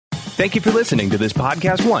Thank you for listening to this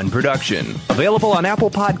Podcast One production. Available on Apple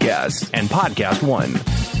Podcasts and Podcast One.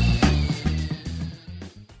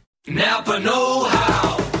 Napa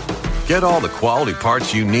know-how. Get all the quality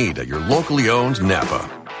parts you need at your locally owned Napa.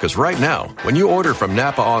 Because right now, when you order from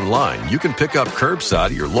Napa online, you can pick up curbside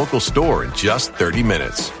at your local store in just 30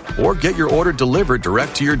 minutes. Or get your order delivered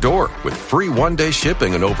direct to your door with free one-day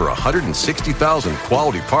shipping and over 160,000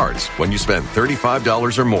 quality parts when you spend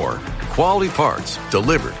 $35 or more. Quality parts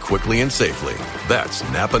delivered quickly and safely. That's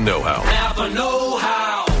Napa know-how. Napa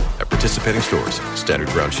know-how. At participating stores, standard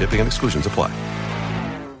ground shipping and exclusions apply.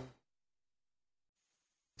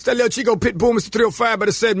 It's that little Chico Pitbull, Mr. 305, but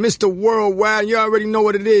it said Mr. Worldwide. You already know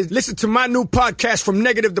what it is. Listen to my new podcast, From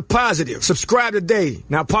Negative to Positive. Subscribe today.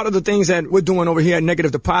 Now, part of the things that we're doing over here at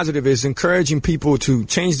Negative to Positive is encouraging people to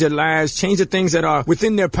change their lives, change the things that are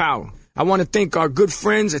within their power. I want to thank our good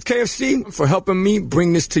friends at KFC for helping me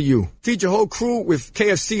bring this to you. Feed your whole crew with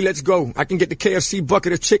KFC. Let's go. I can get the KFC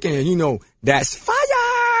bucket of chicken, and you know, that's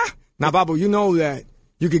fire. Now, Babu, you know that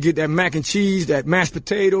you could get that mac and cheese, that mashed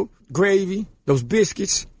potato, gravy, those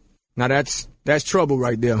biscuits. Now, that's trouble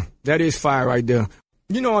right there. That is fire right there.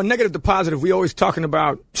 You know, on Negative to Positive, we always talking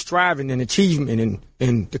about striving and achievement,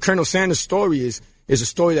 and the Colonel Sanders story is a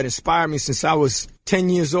story that inspired me since I was 10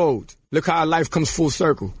 years old. Look how life comes full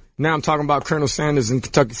circle. Now I'm talking about Colonel Sanders and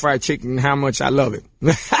Kentucky Fried Chicken and how much I love it.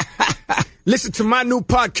 Listen to my new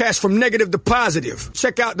podcast, From Negative to Positive.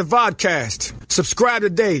 Check out the vodcast. Subscribe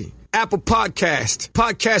today. Apple Podcast,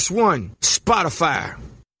 Podcast One, Spotify.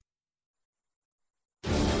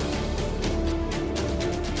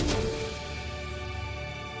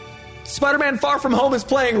 Spider-Man Far From Home is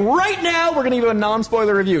playing right now. We're going to give you a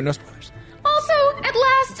non-spoiler review. No spoilers. Also, at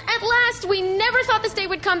last, we never thought this day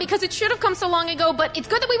would come because it should have come so long ago, but it's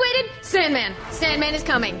good that we waited. Sandman. Sandman is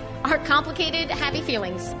coming. Our complicated, happy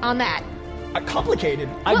feelings on that. Complicated?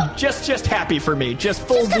 Well, I'm just happy for me. Just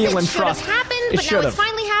full zeal and trust. It should have happened, but now it's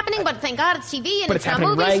finally happening, but thank God it's TV and but it's not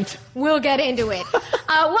happening movies. Right. We'll get into it.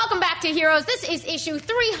 Welcome back to Heroes. This is issue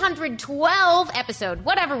 312 episode,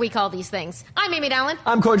 whatever we call these things. I'm Amy Dallin.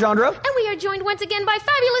 I'm Coy Jandro. And we are joined once again by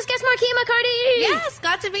fabulous guest Marquia McCarty. Yes,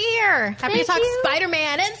 got to be here. Happy to talk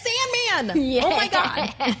Spider-Man and Sandman. Yeah. Oh my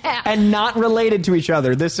God. And not related to each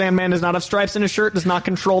other. This Sandman does not have stripes in his shirt, does not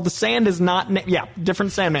control the sand, is not...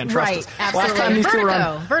 different Sandman. Trust us. Absolutely. Last time these two were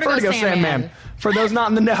on Vertigo Sandman. For those not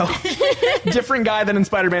in the know. Different guy than in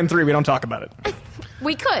Spider-Man 3. We don't talk about it.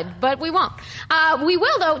 We could, but we won't. We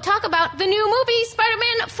will, though, talk about the new movie,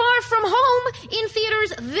 Spider-Man Far From Home, in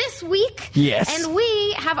theaters this week. Yes. And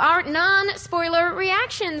we have our non-spoiler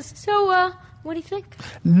reactions. So, what do you think?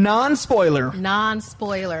 Non-spoiler.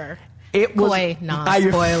 Non-spoiler. It was Boy,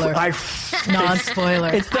 non-spoiler. Non-spoiler.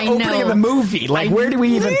 It's the opening of the movie. Like, where do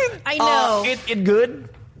we even... I know. It good?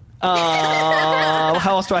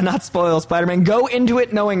 How else do I not spoil Spider-Man? Go into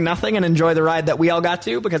it knowing nothing and enjoy the ride that we all got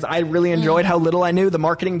to, because I really enjoyed how little I knew. The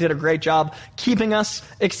marketing did a great job keeping us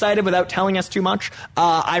excited without telling us too much.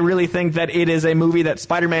 I really think that it is a movie that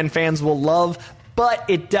Spider-Man fans will love, but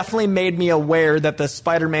it definitely made me aware that the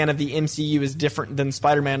Spider-Man of the MCU is different than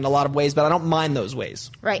Spider-Man in a lot of ways, but I don't mind those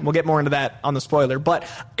ways. Right. We'll get more into that on the spoiler, but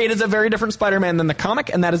it is a very different Spider-Man than the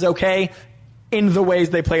comic, and that is okay in the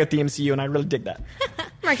ways they play with the MCU, and I really dig that.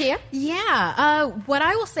 Marquia? Yeah. What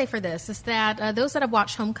I will say for this is that those that have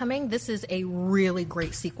watched Homecoming, this is a really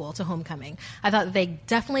great sequel to Homecoming. I thought they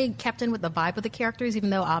definitely kept in with the vibe of the characters,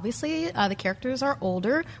 even though obviously the characters are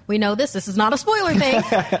older. We know this. This is not a spoiler thing.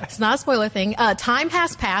 It's not a spoiler thing. Time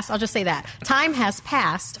has passed. I'll just say that. Time has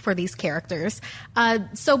passed for these characters.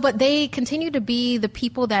 But they continue to be the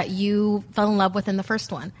people that you fell in love with in the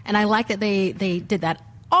first one. And I like that they did that.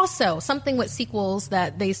 Also, something with sequels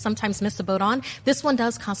that they sometimes miss the boat on, this one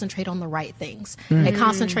does concentrate on the right things. It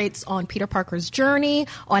concentrates on Peter Parker's journey,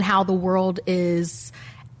 on how the world is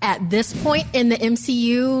at this point in the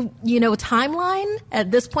MCU, timeline. At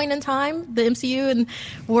this point in time, the MCU and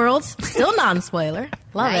world, still non-spoiler.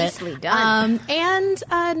 Love Nicely it. done. And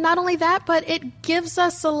not only that, but it gives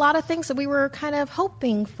us a lot of things that we were kind of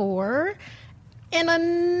hoping for in a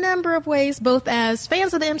number of ways, both as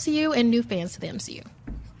fans of the MCU and new fans of the MCU.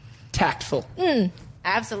 Tactful.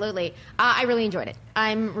 Absolutely. I really enjoyed it.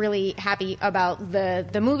 I'm really happy about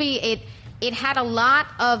the movie. It had a lot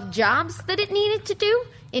of jobs that it needed to do.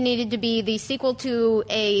 It needed to be the sequel to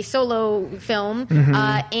a solo film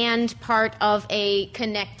and part of a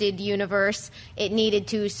connected universe. It needed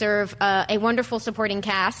to serve a wonderful supporting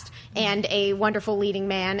cast and a wonderful leading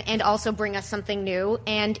man, and also bring us something new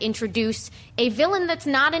and introduce a villain that's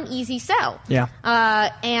not an easy sell. Yeah.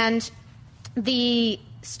 And the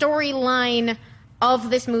storyline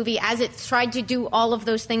of this movie, as it tried to do all of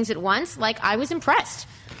those things at once, I was impressed.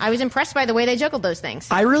 I was impressed by the way they juggled those things.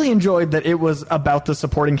 I really enjoyed that it was about the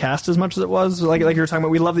supporting cast as much as it was. Like you were talking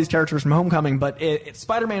about, we love these characters from Homecoming, but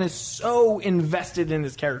Spider-Man is so invested in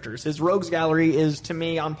his characters. His rogues gallery is, to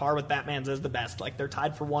me, on par with Batman's as the best. Like, they're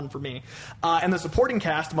tied for one for me. And the supporting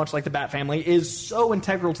cast, much like the Bat family, is so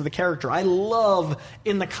integral to the character. I love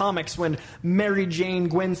in the comics when Mary Jane,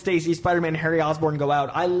 Gwen Stacy, Spider-Man, Harry Osborn go out.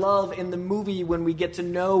 I love in the movie when we get to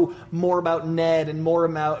know more about Ned and more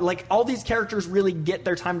about, like, all these characters really get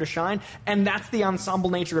their time to shine, and that's the ensemble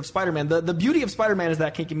nature of Spider-Man. The beauty of Spider-Man is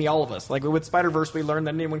that it can be all of us. Like, with Spider-Verse, we learned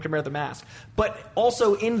that anyone can wear the mask. But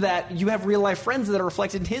also in that, you have real-life friends that are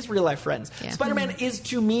reflected in his real-life friends. Yeah. Spider-Man is,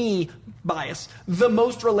 to me, bias, the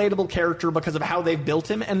most relatable character because of how they've built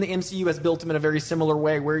him, and the MCU has built him in a very similar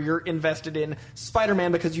way where you're invested in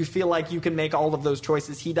Spider-Man because you feel like you can make all of those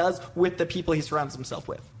choices he does with the people he surrounds himself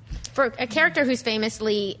with. For a character who's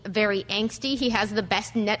famously very angsty, he has the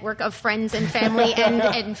best network of friends and family and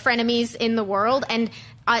frenemies in the world. And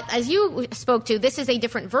as you spoke to, this is a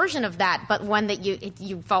different version of that, but one that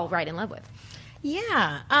you fall right in love with.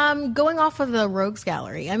 Yeah. Going off of the Rogues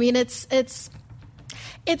Gallery, I mean,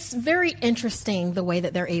 it's very interesting the way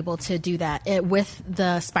that they're able to do that with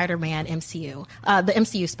the Spider-Man MCU, the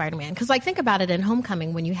MCU Spider-Man. Because, like, think about it in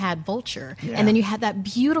Homecoming when you had Vulture, and then you had that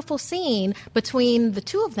beautiful scene between the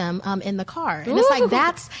two of them in the car. And it's like,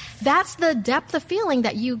 that's the depth of feeling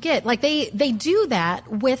that you get. Like, they do that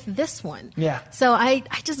with this one. Yeah. So I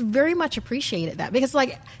just very much appreciated that. Because,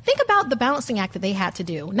 like, think about the balancing act that they had to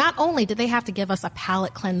do. Not only did they have to give us a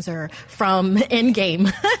palate cleanser from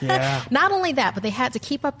Endgame, not only that, but they had to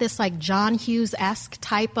keep up this like John Hughes-esque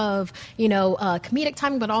type of, comedic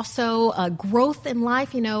timing, but also growth in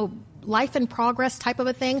life, life in progress type of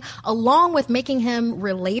a thing, along with making him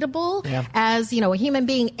relatable as, a human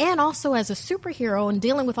being and also as a superhero and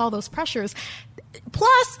dealing with all those pressures.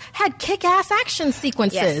 Plus, had kick-ass action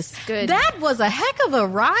sequences. Yes, good. That was a heck of a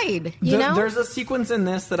ride, you know? There's a sequence in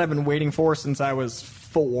this that I've been waiting for since I was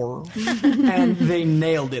 4, and they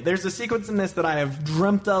nailed it. There's a sequence in this that I have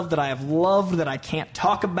dreamt of, that I have loved, that I can't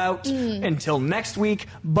talk about until next week,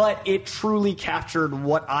 but it truly captured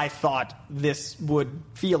what I thought this would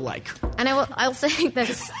feel like. And I'll say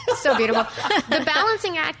that's so beautiful. The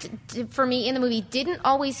balancing act, for me, in the movie didn't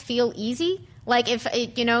always feel easy. Like, if,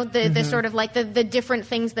 the sort of like the different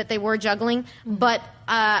things that they were juggling. But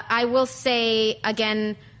I will say,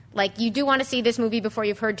 again, like, you do want to see this movie before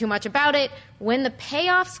you've heard too much about it. When the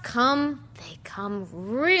payoffs come, they come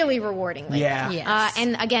really rewardingly. Yeah. Yes.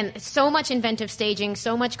 And again, so much inventive staging,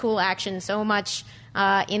 so much cool action, so much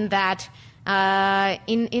in that.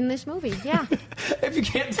 In this movie, yeah. If you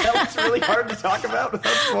can't tell, it's really hard to talk about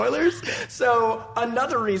without spoilers. So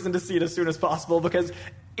another reason to see it as soon as possible, because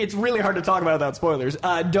it's really hard to talk about without spoilers.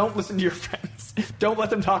 Don't listen to your friends. Don't let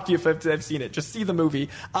them talk to you if they've seen it. Just see the movie.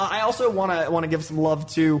 I also want to give some love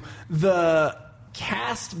to the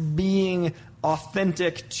cast being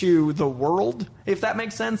authentic to the world, if that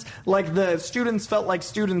makes sense. Like, the students felt like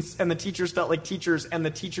students, and the teachers felt like teachers, and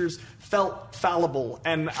the teachers felt fallible.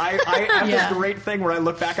 And I have this great thing where I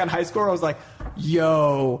look back on high school, I was like,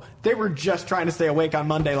 yo, they were just trying to stay awake on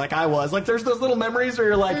Monday like I was. Like, there's those little memories where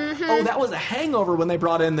you're like, oh, that was a hangover when they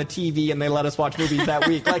brought in the TV and they let us watch movies that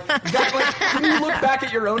week. Like, when you look back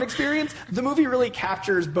at your own experience, the movie really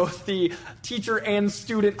captures both the teacher and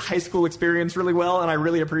student high school experience really well, and I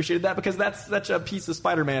really appreciated that, because that's such a piece of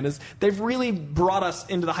Spider-Man, is they've really brought us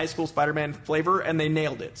into the high school Spider-Man flavor, and they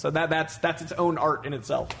nailed it. So that's its own art in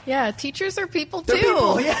itself. Yeah, teachers are people too. They're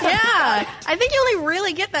people, yeah. I think you only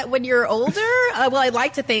really get that when you're older. Well, I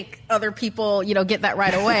like to think other people, get that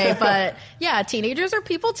right away. But yeah, teenagers are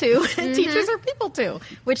people too. And teachers are people too,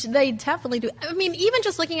 which they definitely do. I mean, even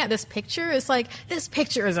just looking at this picture, it's like, this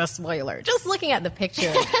picture is a spoiler. Just looking at the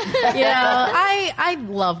picture. I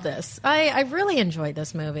love this. I really enjoyed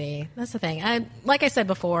this movie. That's the thing. Like I said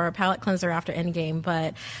before, palate cleanser after Endgame,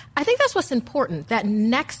 but I think that's what's important. That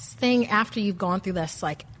next thing after you've gone through this,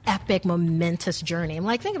 like, epic, momentous journey.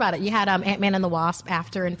 Like, think about it. You had Ant-Man and the Wasp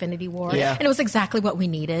after Infinity War, and it was exactly what we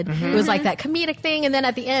needed. It was like that comedic thing, and then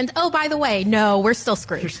at the end, oh, by the way, no, we're still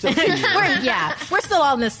screwed. You're still we're still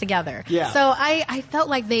all in this together. Yeah. So I felt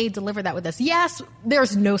like they delivered that with this. Yes,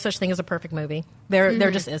 there's no such thing as a perfect movie.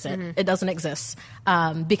 There just isn't. It doesn't exist,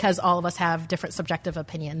 because all of us have different subjective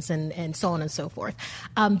opinions and so on and so forth.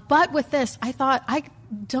 But with this, I thought, I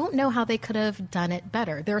don't know how they could have done it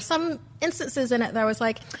better. There are some instances in it that I was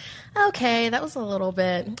like, okay, that was a little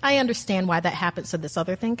bit, I understand why that happened so this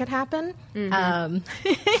other thing could happen. I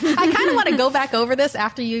kind of want to go back over this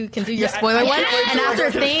after you can do your spoiler one, and after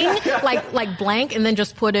a thing like blank, and then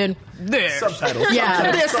just put in this. Subtitles.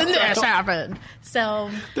 Yeah, this and Subtitles. this happened. So,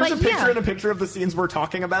 There's but a picture yeah. and a picture of the scenes we're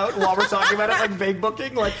talking about while we're talking about it, like vague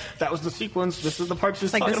booking. Like, that was the sequence. This is the part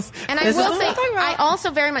she's Like talking this- about. And I This is will what say, I'm talking about. I also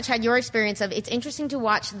very much had your experience of it's interesting to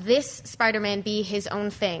watch this Spider-Man be his own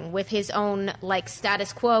thing with his own like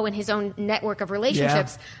status quo and his own network of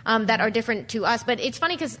relationships that are different to us. But it's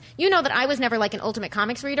funny because you know that I was never like an Ultimate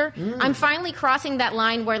Comics reader. I'm finally crossing that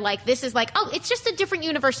line where like this is like, oh, it's just a different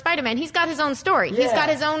universe Spider-Man. He's got his own story. He's Yeah. got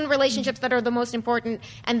his own relationships that are the most important,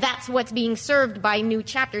 and that's what's being served by new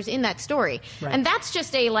chapters in that story. Right. And that's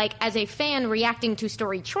just a like as a fan reacting to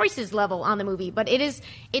story choices level on the movie. But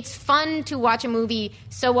it's fun to watch a movie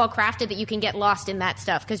so well crafted that you can get lost in that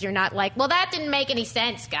stuff because you're not like, well, that didn't make any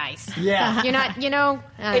sense, guys. Yeah. You're not, you know.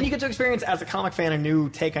 And you get to experience, as a comic fan, a new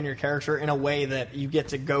take on your character in a way that you get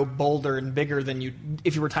to go bolder and bigger than you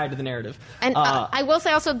if you were tied to the narrative. And I will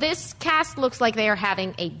say also, this cast looks like they are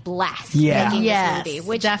having a blast Yeah. making Yes, this movie,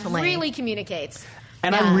 which definitely. really communicates.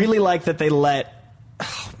 And I really like that they let.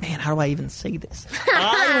 Oh man, how do I even say this?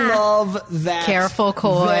 I love that. Careful,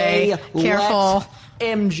 Coy. They Careful. let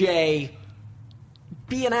MJ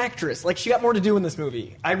be an actress. Like, she got more to do in this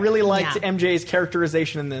movie. I really liked Yeah. MJ's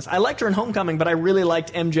characterization in this. I liked her in Homecoming, but I really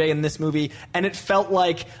liked MJ in this movie, and it felt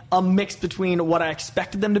like a mix between what I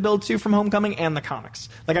expected them to build to from Homecoming and the comics.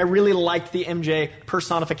 Like, I really liked the MJ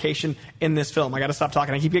personification in this film. I gotta stop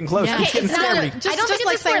talking. I keep getting close. Yeah. It's getting It's not scary. a- I don't think it's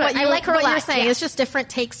like a spoiler. saying what I like her a what you're lot. saying. Yeah. It's just different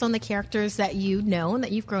takes on the characters that you know and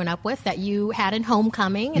that you've grown up with, that you had in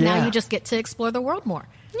Homecoming, and Yeah. now you just get to explore the world more.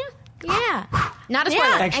 Yeah. Not a spoiler.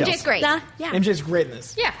 Yeah. Eggshells. MJ's great. Yeah. MJ's great in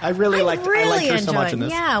this. Yeah. I really liked her so much in this.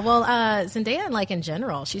 Yeah, well, Zendaya, like in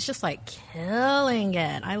general, she's just like killing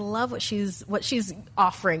it. I love what she's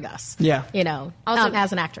offering us. Yeah. You know, Also-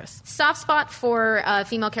 as an actress. Soft spot for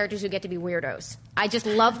female characters who get to be weirdos. I just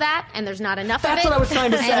love that, and there's not enough of it. That's what I was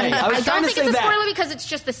trying to say. And I was I trying don't to think it's say a that. spoiler because it's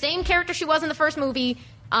just the same character she was in the first movie,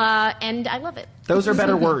 and I love it. Those are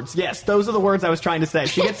better words. Yes, those are the words I was trying to say.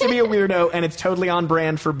 She gets to be a weirdo, and it's totally on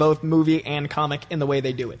brand for both movie and comic in the way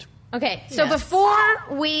they do it. Okay, so Yes. before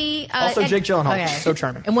we... Also, Jake Gyllenhaal, Okay. so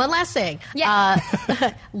charming. And one last thing. Yeah.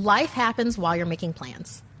 Life happens while you're making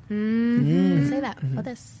plans. Say that. Oh,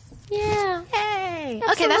 this. Yeah. Hey.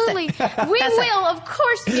 Absolutely. Okay, that's it. We That's it. will, of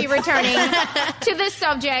course, be returning to this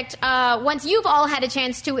subject once you've all had a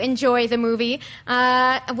chance to enjoy the movie,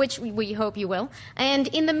 which we hope you will. And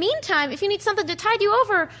in the meantime, if you need something to tide you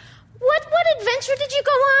over, what adventure did you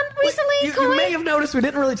go on recently, You Coy? may have noticed we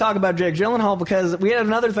didn't really talk about Jake Gyllenhaal because we had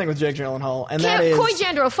another thing with Jake Gyllenhaal, and that is... Coy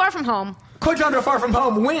Jandro, Far From Home. Coy Jandro Far From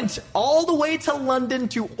Home went all the way to London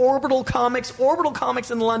to Orbital Comics. Orbital Comics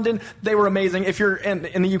in London, they were amazing. If you're in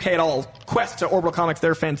the UK at all, quest to Orbital Comics,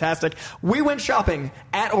 they're fantastic. We went shopping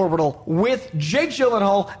at Orbital with Jake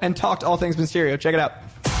Gyllenhaal and talked all things Mysterio. Check it out.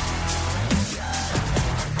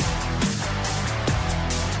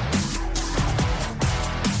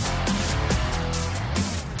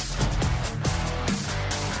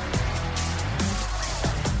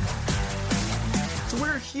 So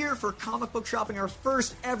we're here for comic book shopping, our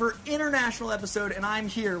first ever international episode, and I'm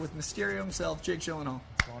here with Mysterio himself, Jake Gyllenhaal.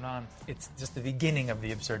 What's going on? It's just the beginning of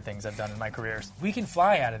the absurd things I've done in my career. We can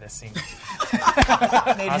fly out of this scene.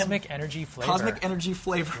 Cosmic energy flavor. Cosmic energy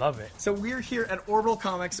flavor. Love it. So we're here at Orbital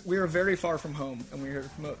Comics. We are very far from home, and we're here to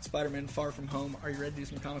promote Spider-Man Far From Home. Are you ready to do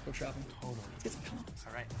some comic book shopping? Totally. Let's get some comics.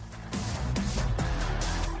 All right.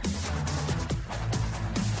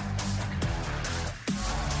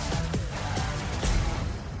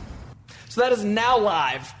 So that is now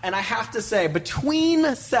live, and I have to say, between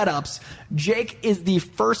setups, Jake is the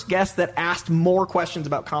first guest that asked more questions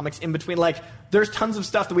about comics in between. Like, there's tons of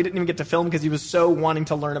stuff that we didn't even get to film because he was so wanting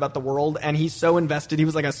to learn about the world, and he's so invested. He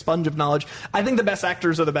was like a sponge of knowledge. I think the best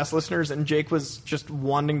actors are the best listeners, and Jake was just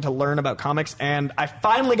wanting to learn about comics, and I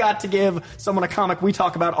finally got to give someone a comic we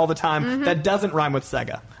talk about all the time that doesn't rhyme with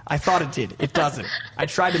Sega. I thought it did. It doesn't. I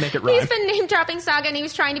tried to make it rhyme. He's been name-dropping Saga, and he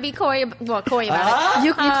was trying to be coy about it.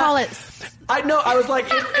 You call it. I know. I was like,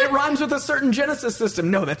 it rhymes with a certain Genesis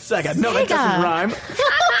system. No, that's Sega. No, that doesn't rhyme.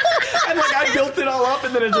 And like, I built it all up,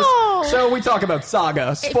 and then it just. Oh. So we talk about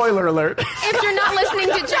Saga. Spoiler alert. If you're not listening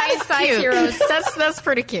to Giant Size Heroes, That's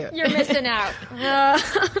pretty cute. you're missing out.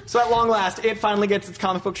 So at long last, it finally gets its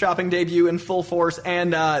comic book shopping debut in full force,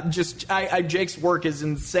 and Jake's work is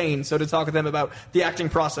insane. So to talk with him about the acting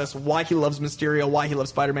process, why he loves Mysterio, why he loves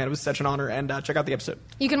Spider-Man, it was such an honor. And check out the episode.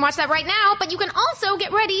 You can watch that right now, but you can also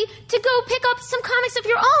get ready to go pick up some comics of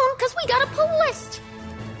your own because we got a pull list.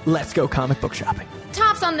 Let's go comic book shopping.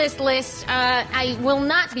 Tops on this list, I will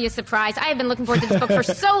not be a surprise. I have been looking forward to this book for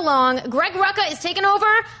so long. Greg Rucka is taking over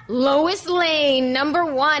Lois Lane,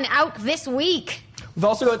 #1, out this week. We've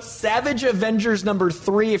also got Savage Avengers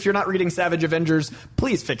 #3. If you're not reading Savage Avengers,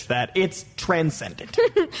 please fix that. It's transcendent.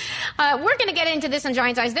 We're going to get into this on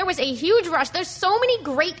Giant Size. There was a huge rush. There's so many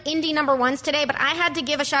great indie #1s today, but I had to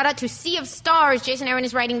give a shout out to Sea of Stars. Jason Aaron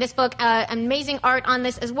is writing this book. Amazing art on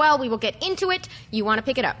this as well. We will get into it. You want to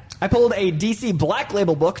pick it up. I pulled a DC Black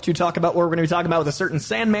Label book to talk about what we're going to be talking about with a certain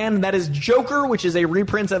Sandman. That is Joker, which is a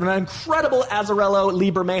reprint of an incredible Azzarello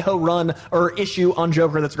Lee Bermejo run or issue on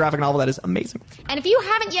Joker. That's a graphic novel that is amazing. And if you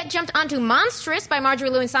haven't yet jumped onto Monstrous by Marjorie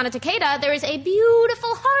Liu and Sana Takeda, there is a beautiful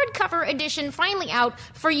hardcover edition finally out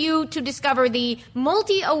for you to discover the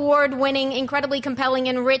multi-award winning, incredibly compelling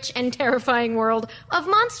and rich and terrifying world of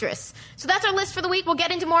Monstrous. So that's our list for the week. We'll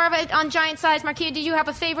get into more of it on Giant Size. Markia, did you have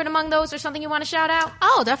a favorite among those or something you want to shout out?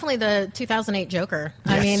 Oh, definitely the 2008 Joker.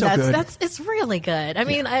 Yeah, I mean, so it's really good. I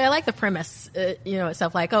mean, I like the premise,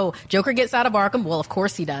 itself. Like, oh, Joker gets out of Arkham. Well, of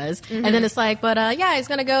course he does. Mm-hmm. And then it's like, but he's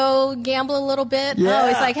gonna go gamble a little bit. Yeah. Oh,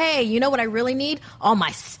 it's like, hey, you know what I really need? All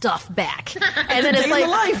my stuff back. And then a it's day like, in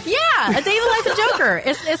the life. yeah, a day in the life of Joker.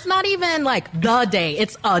 It's not even like the day.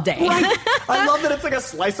 It's a day. Right. I love that it's like a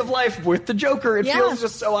slice of life with the Joker. It Yeah. feels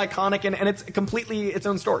just so iconic, and it's completely its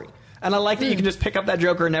own story. And I like that you can just pick up that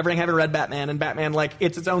Joker and never having read Batman, and Batman, like,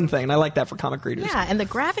 it's its own thing. And I like that for comic readers. Yeah, and the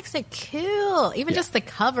graphics are cool. Even just the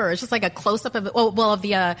cover. It's just like a close-up of it. Well, of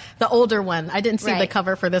the older one. I didn't see the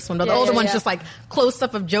cover for this one, but the older one's just like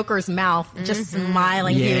close-up of Joker's mouth, just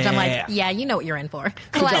smiling huge. I'm like, yeah, you know what you're in for.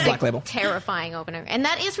 Classic, Black Label. terrifying opener. And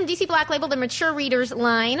that is from DC Black Label, the Mature Readers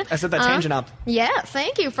line. I set that tangent up. Yeah,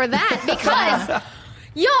 thank you for that, because...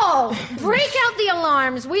 Y'all, break out the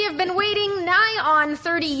alarms. We have been waiting nigh on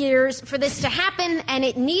 30 years for this to happen, and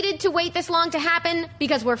it needed to wait this long to happen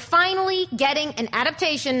because we're finally getting an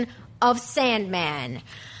adaptation of Sandman.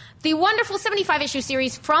 The wonderful 75-issue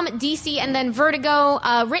series from DC and then Vertigo,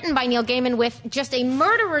 written by Neil Gaiman with just a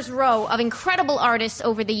murderer's row of incredible artists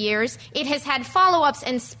over the years. It has had follow-ups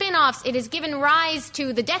and spin-offs. It has given rise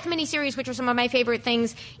to the Death miniseries, which are some of my favorite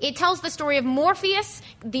things. It tells the story of Morpheus,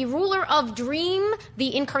 the ruler of Dream,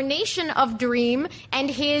 the incarnation of Dream,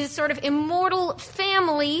 and his sort of immortal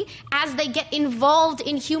family as they get involved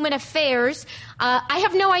in human affairs. I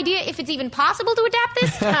have no idea if it's even possible to adapt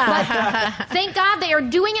this, but thank God they are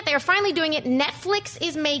doing it. They are finally doing it. Netflix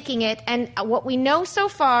is making it, and what we know so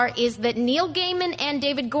far is that Neil Gaiman and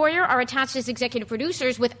David Goyer are attached as executive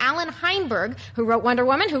producers, with Alan Heinberg, who wrote Wonder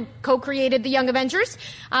Woman, who co-created The Young Avengers.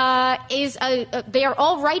 They are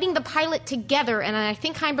all writing the pilot together, and I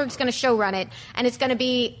think Heinberg's going to showrun it, and it's going to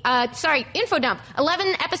be, info dump,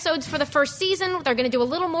 11 episodes for the first season. They're going to do a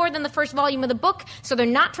little more than the first volume of the book, so they're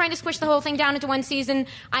not trying to squish the whole thing down into one season.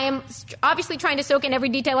 I am obviously trying to soak in every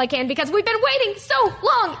detail I can because we've been waiting so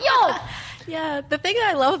long, y'all. Yeah, the thing that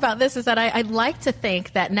I love about this is that I'd like to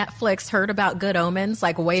think that Netflix heard about Good Omens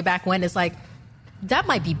like way back when. It's like, that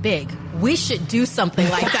might be big. We should do something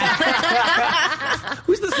like that.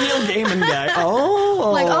 Who's this Neil Gaiman guy?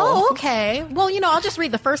 Oh. Okay. Well, I'll just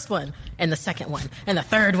read the first one and the second one and the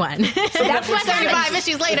third one. So that's what 35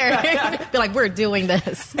 issues later. Be like, we're doing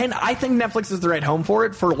this. And I think Netflix is the right home for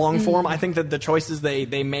it, for long form. I think that the choices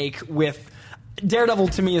they make with Daredevil,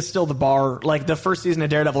 to me, is still the bar. Like, the first season of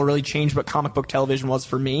Daredevil really changed what comic book television was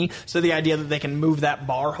for me. So the idea that they can move that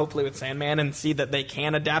bar, hopefully with Sandman, and see that they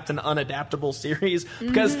can adapt an unadaptable series.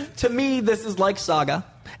 Because to me, this is like Saga,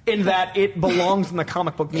 in that it belongs in the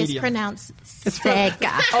comic book medium. It's pronounced Sega.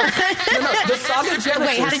 No, the Saga Genesis.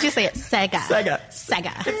 Wait, how did you say it? Sega. Sega.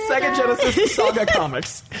 It's Sega Genesis Saga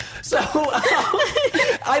Comics. So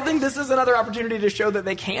I think this is another opportunity to show that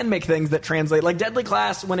they can make things that translate. Like Deadly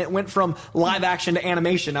Class, when it went from live action to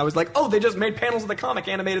animation, I was like, oh, they just made panels of the comic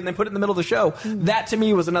animated and they put it in the middle of the show. That to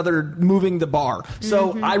me was another moving the bar.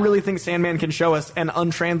 So I really think Sandman can show us an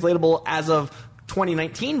untranslatable, as of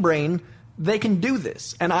 2019 brain. They can do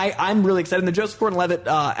this, and I'm really excited. And the Joseph Gordon-Levitt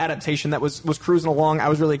adaptation that was cruising along, I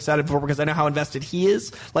was really excited for, because I know how invested he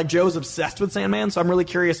is. Like, Joe's obsessed with Sandman, so I'm really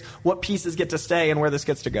curious what pieces get to stay and where this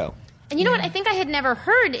gets to go. And you know what I think I had never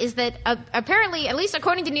heard is that apparently, at least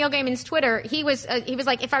according to Neil Gaiman's Twitter, he was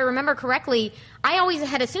like, if I remember correctly, I always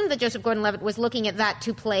had assumed that Joseph Gordon-Levitt was looking at that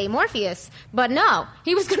to play Morpheus, but no,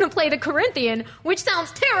 he was going to play the Corinthian, which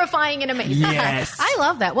sounds terrifying and amazing. Yes. I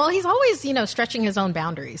love that. Well, he's always, stretching his own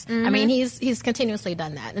boundaries. I mean, he's continuously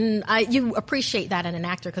done that, and you appreciate that in an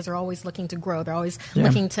actor because they're always looking to grow. They're always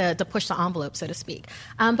looking to push the envelope, so to speak.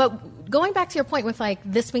 But going back to your point with like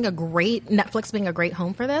this being Netflix being a great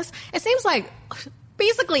home for this, it seems like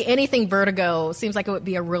basically anything Vertigo seems like it would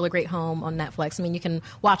be a really great home on Netflix. I mean, you can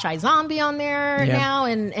watch iZombie on there now,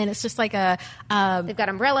 and it's just like a... They've got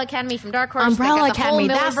Umbrella Academy from Dark Horse. Umbrella They've got the Academy,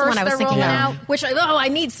 whole that's the one I was Millerverse thinking they're of. rolling out. Which, I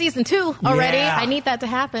need season 2 already. Yeah. I need that to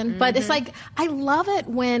happen. But it's like, I love it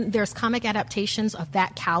when there's comic adaptations of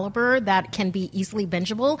that caliber that can be easily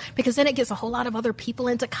bingeable, because then it gets a whole lot of other people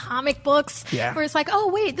into comic books. Yeah. Where it's like, oh,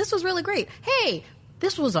 wait, this was really great. Hey,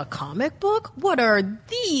 this was a comic book? What are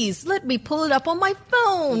these? Let me pull it up on my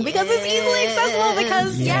phone because it's easily accessible.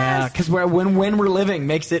 Because because when we're living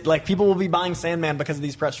makes it like people will be buying Sandman because of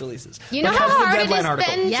these press releases. You know Because how of the hard it Deadline has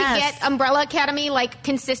article. been Yes. to get Umbrella Academy like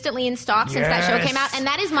consistently in stock since that show came out, and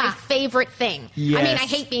that is my favorite thing. I mean, I Yes.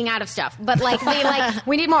 hate being out of stuff, but like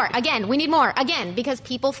we need more again. We need more again because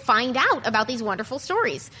people find out about these wonderful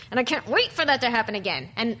stories, and I can't wait for that to happen again.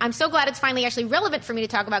 And I'm so glad it's finally actually relevant for me to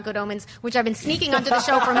talk about Good Omens, which I've been sneaking onto the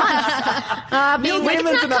show for months. Being like,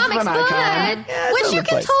 Gaiman's it's not enough of comics, an but icon. Yeah, which it's you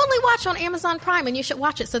can overplayed. totally watch on Amazon Prime, and you should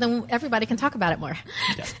watch it so then everybody can talk about it more.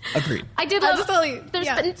 Yes, agreed. I did I love. just totally- There's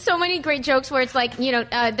yeah. been so many great jokes where it's like they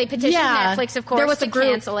petitioned Netflix, of course, there was to a group,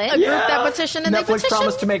 cancel it. A group that petitioned, and they Netflix petitioned.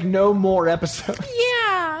 promised to make no more episodes.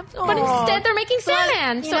 Yeah, But instead, they're making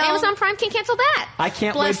Sandman, you so know- Amazon Prime can cancel that. I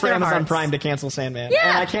can't Bless wait for their Amazon hearts. Prime to cancel Sandman. Yeah.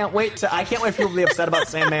 And I can't wait for people to be upset about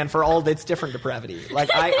Sandman for all its different depravity. Like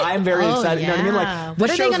I'm very excited. You know what I mean? Like what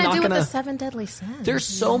this are they show's going to not do with gonna- the 7 deadly sins? There's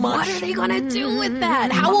so much. What are they going to do with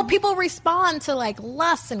that? How will people respond to like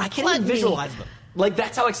lust and I can't even gluttony? visualize them. Like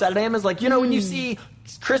that's how excited I am. Is like when you see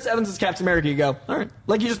Chris Evans as Captain America, you go, all right.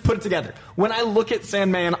 Like you just put it together. When I look at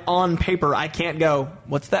Sandman on paper, I can't go,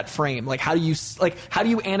 what's that frame? Like how do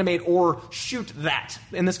you animate or shoot that?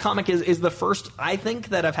 And this comic is the first I think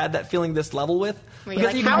that I've had that feeling this level with. Where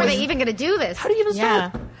you're like, how are they even going to do this? How do you even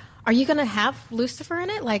start? Yeah. Are you going to have Lucifer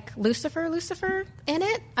in it? Like Lucifer in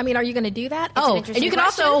it? I mean, are you going to do that? an And interesting you can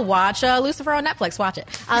question. also watch Lucifer on Netflix. Watch it.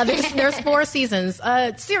 There's 4 seasons.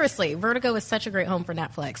 Seriously, Vertigo is such a great home for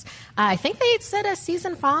Netflix. I think they said a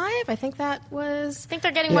season 5. I think that was... I think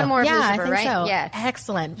they're getting one more of yeah, Lucifer, I think right? so. Yeah.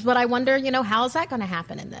 Excellent. But I wonder, how is that going to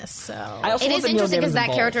happen in this? So I also It love is that Neil interesting because Gaiman's that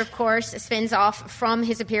involved. character, of course, spins off from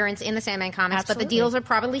his appearance in the Sandman comics, but the Absolutely. deals are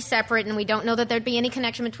probably separate, and we don't know that there'd be any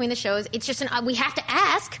connection between the shows. It's just we have to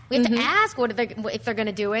ask. We have to ask if they're going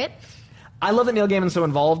to do it. I love that Neil Gaiman's so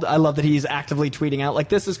involved. I love that he's actively tweeting out, like,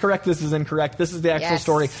 this is correct, this is incorrect, this is the actual Yes.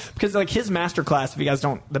 story. Because, like, his Masterclass, if you guys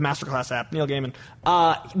don't, the Masterclass app, Neil Gaiman,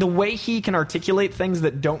 the way he can articulate things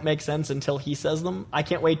that don't make sense until he says them, I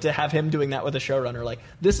can't wait to have him doing that with a showrunner. Like,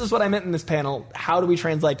 this is what I meant in this panel. How do we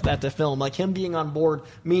translate that to film? Like, him being on board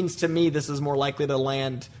means to me this is more likely to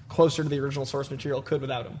land closer to the original source material could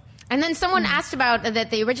without him. And then someone asked about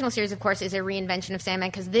that the original series, of course, is a reinvention of Sandman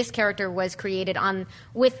because this character was created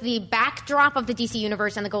with the backdrop of the DC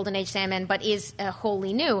Universe and the Golden Age Sandman, but is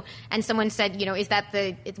wholly new. And someone said, is that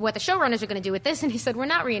what the showrunners are going to do with this? And he said, we're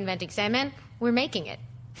not reinventing Sandman, we're making it.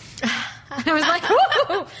 I was like,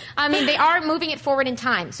 woo! I mean, they are moving it forward in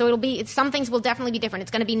time, so some things will definitely be different.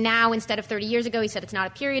 It's going to be now instead of 30 years ago. He said it's not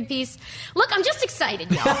a period piece. Look, I'm just excited,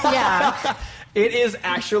 y'all. yeah. It is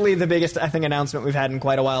actually the biggest, I think, announcement we've had in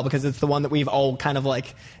quite a while because it's the one that we've all kind of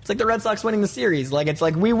like, it's like the Red Sox winning the series. Like, it's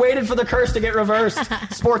like, we waited for the curse to get reversed.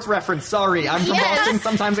 Sports reference, sorry. I'm from Yes. Boston.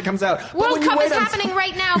 Sometimes it comes out. But World when you Cup wait is on- happening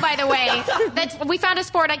right now, by the way. We found a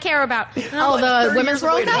sport I care about. Oh, the 30 Women's years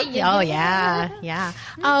World later. Cup? Oh, yeah. Yeah.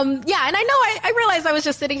 And I know I realized I was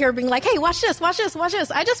just sitting here being like, hey, watch this, watch this, watch this.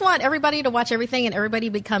 I just want everybody to watch everything and everybody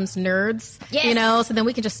becomes nerds, Yes. so then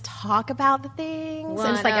we can just talk about the things. One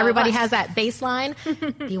and it's like of everybody us. has that baseline.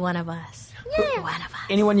 Be one of us. Be one of us.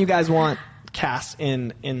 Anyone you guys want cast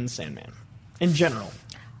in Sandman? In general.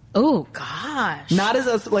 Oh, gosh. Not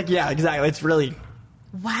as like, yeah, exactly. It's really...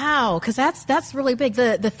 Wow, because that's really big.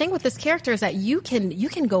 The thing with this character is that you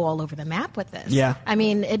can go all over the map with this. Yeah. I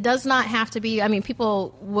mean, it does not have to be. I mean,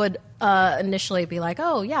 people would initially be like,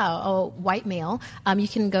 oh yeah, white male. You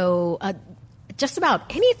can go just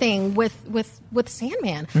about anything with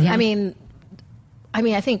Sandman. Mm-hmm. I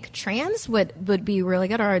mean, I think trans would be really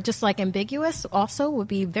good, or just like ambiguous also would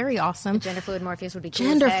be very awesome. Gender fluid Morpheus would be cool.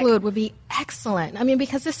 Gender as heck. fluid would be excellent. I mean,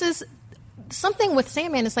 because this is something with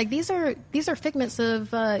Sandman. It's like these are figments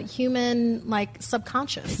of human like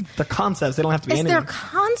subconscious. The concepts, they don't have to be It's anything. their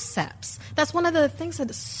concepts. That's one of the things that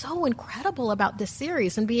is so incredible about this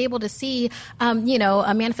series, and be able to see, a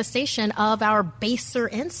manifestation of our baser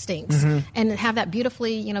instincts, and have that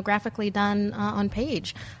beautifully, graphically done on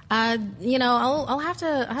page. I'll have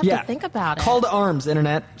to think about it. Call to arms,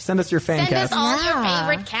 internet. Send us your fan Send us cast. all your Yeah.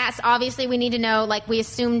 favorite casts. Obviously, we need to know. Like, we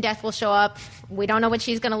assume Death will show up. We don't know what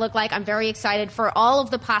she's going to look like. I'm very excited for all of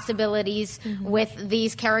the possibilities with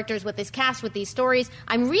these characters, with this cast, with these stories.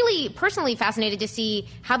 I'm really personally fascinated to see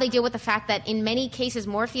how they deal with the fact that in many cases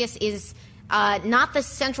Morpheus is not the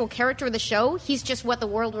central character of the show. He's just what the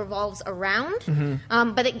world revolves around.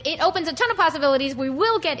 But it opens a ton of possibilities. We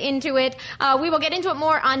will get into it. We will get into it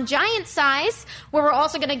more on Giant Size, where we're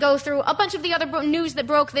also going to go through a bunch of the other news that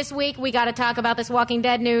broke this week. We got to talk about this Walking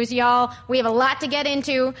Dead news, y'all. We have a lot to get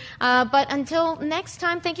into. But until next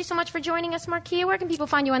time, thank you so much for joining us, Markia. Where can people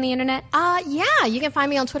find you on the internet? Yeah, you can find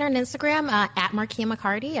me on Twitter and Instagram at Markia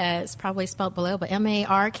McCarty. It's probably spelled below, but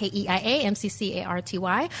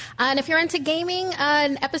MarkeiaMcCarty. And if you're into gaming,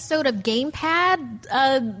 an episode of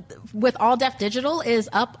Gamepad with All Def Digital is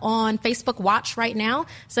up on Facebook Watch right now.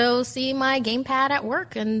 So see my Gamepad at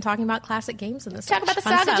work and talking about classic games and this. Talk about the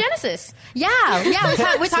Saga Genesis. Yeah, we talk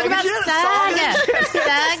about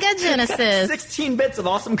Saga Genesis. 16 bits of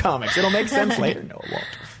awesome comics. It'll make sense later. No, it won't.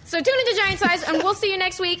 So tune into Giant Size, and we'll see you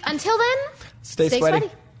next week. Until then, stay sweaty.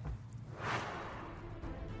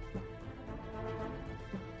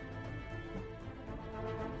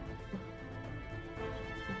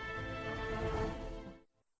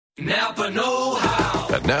 Napa know-how.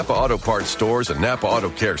 At Napa Auto Parts stores and Napa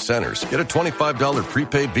Auto Care centers, get a $25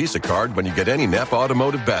 prepaid Visa card when you get any Napa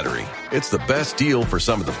Automotive battery. It's the best deal for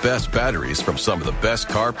some of the best batteries from some of the best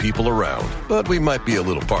car people around. But we might be a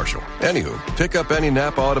little partial. Anywho, pick up any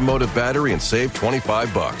Napa Automotive battery and save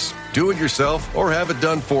 $25. Do it yourself or have it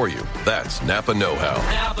done for you. That's Napa know-how.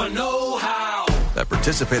 Napa know-how. At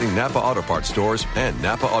participating Napa Auto Parts stores and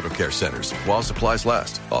Napa Auto Care centers while supplies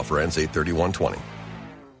last. Offer ends 8/31/20.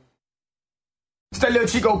 It's that little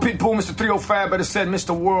Chico Pitbull, Mr. 305, better said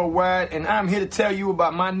Mr. Worldwide, and I'm here to tell you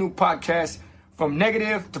about my new podcast, From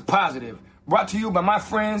Negative to Positive, brought to you by my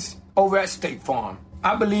friends over at State Farm.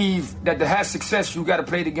 I believe that to have success, you got to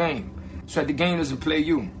play the game, so that the game doesn't play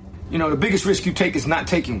you. You know, the biggest risk you take is not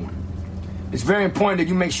taking one. It's very important that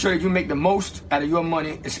you make sure that you make the most out of your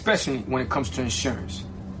money, especially when it comes to insurance.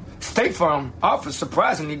 State Farm offers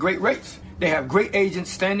surprisingly great rates. They have great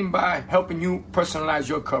agents standing by helping you personalize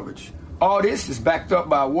your coverage. All this is backed up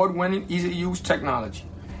by award-winning, easy-to-use technology.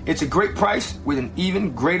 It's a great price with an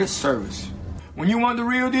even greater service. When you want the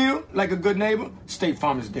real deal, like a good neighbor, State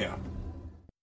Farm is there.